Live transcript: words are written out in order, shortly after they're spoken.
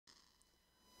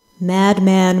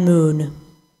Madman Moon.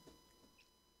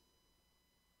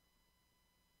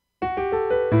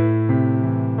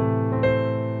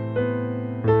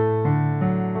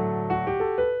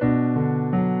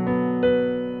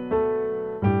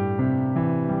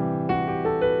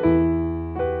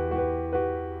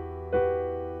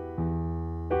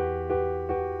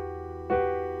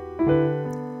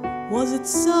 Was it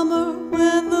summer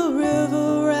when the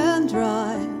river ran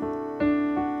dry?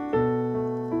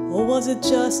 Or was it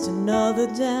just another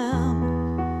dam?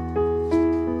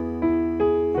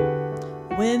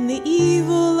 When the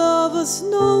evil of a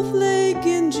snowflake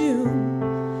in June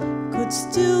could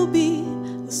still be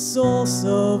a source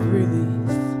of relief.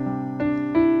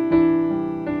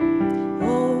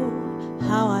 Oh,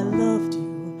 how I loved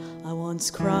you, I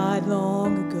once cried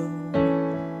long ago.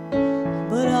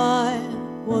 But I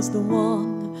was the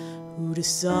one who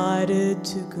decided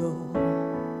to go,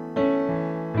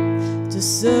 to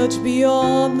search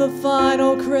beyond the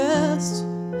final crest,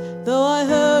 though I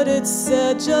heard it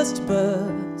said just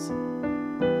birds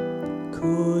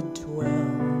could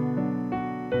dwell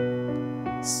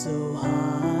so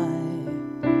high.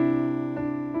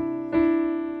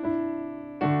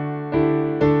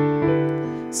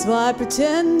 So I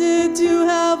pretended to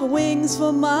have wings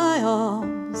for my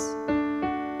arms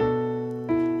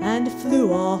and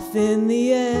flew off in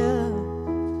the air.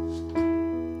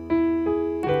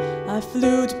 I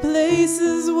flew to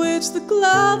places which the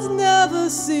clouds never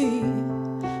see,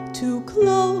 too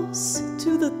close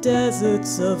to the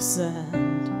deserts of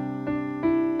sand,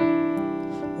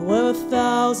 where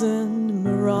 1,000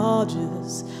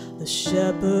 mirages, the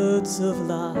shepherds of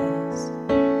lies,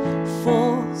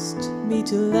 forced me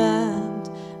to land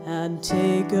and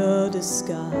take a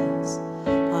disguise.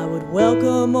 I would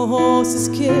welcome a horse's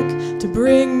kick to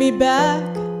bring me back,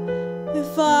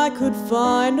 if I could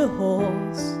find a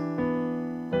horse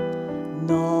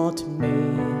not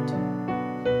made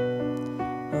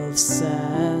of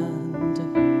sand.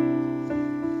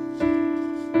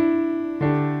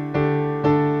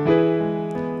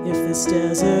 If this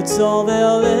desert's all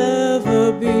there'll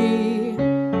ever be,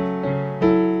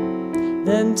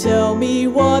 then tell me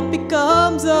what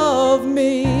becomes of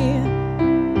me.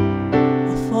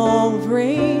 A fall of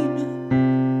rain,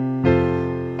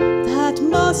 that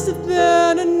must have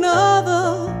been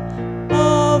another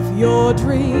of your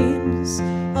dreams,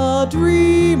 a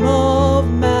dream of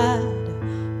Madman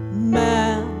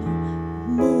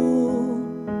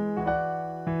Moon.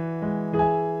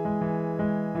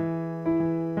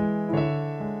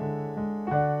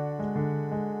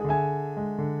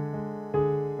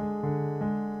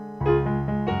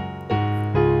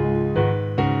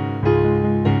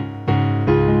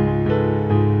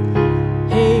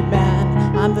 Hey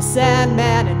man, I'm the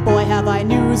Sandman, and boy have I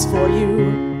news for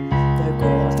you. They're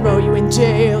gonna throw you in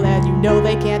jail, and you know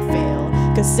they can't fail,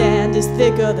 'cause sand is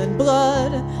thicker than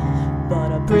blood.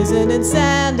 But a prison in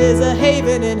sand is a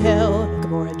haven in hell,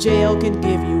 or a jail can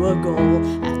give you a goal,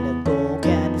 and a goal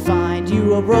can find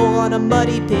you a role on a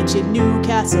muddy pitch in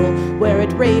Newcastle, where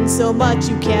it rains so much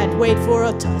you can't wait for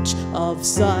a touch of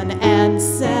sun and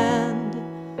sand.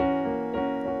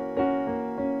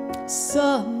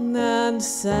 Sun and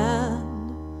sand.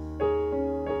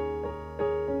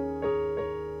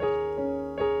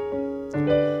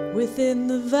 Within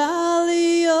the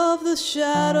valley of the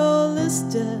shadowless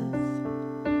death,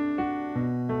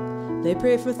 they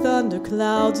pray for thunder,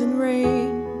 clouds, and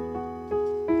rain.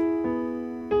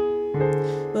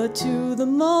 But to the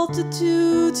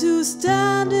multitudes who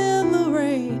stand in the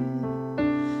rain,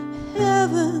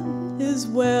 heaven is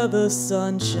where the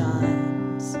sun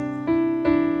shines.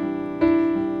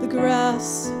 The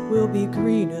grass will be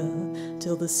greener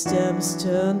till the stems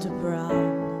turn to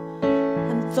brown,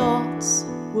 and thoughts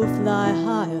will fly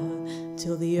higher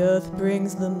till the earth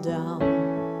brings them down.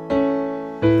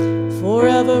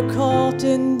 Forever caught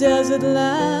in desert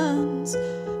lands,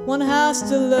 one has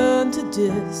to learn to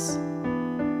disbelieve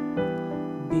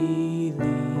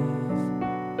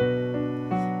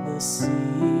the sea.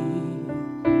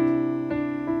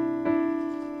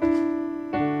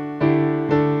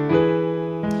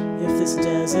 If this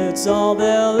desert's all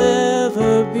there'll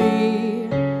ever be,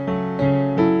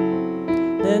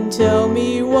 then tell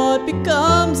me what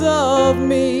becomes of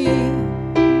me.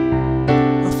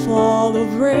 A fall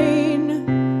of rain,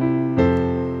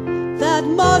 that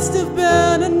must have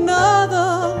been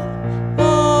another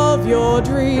of your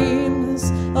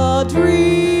dreams, a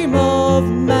dream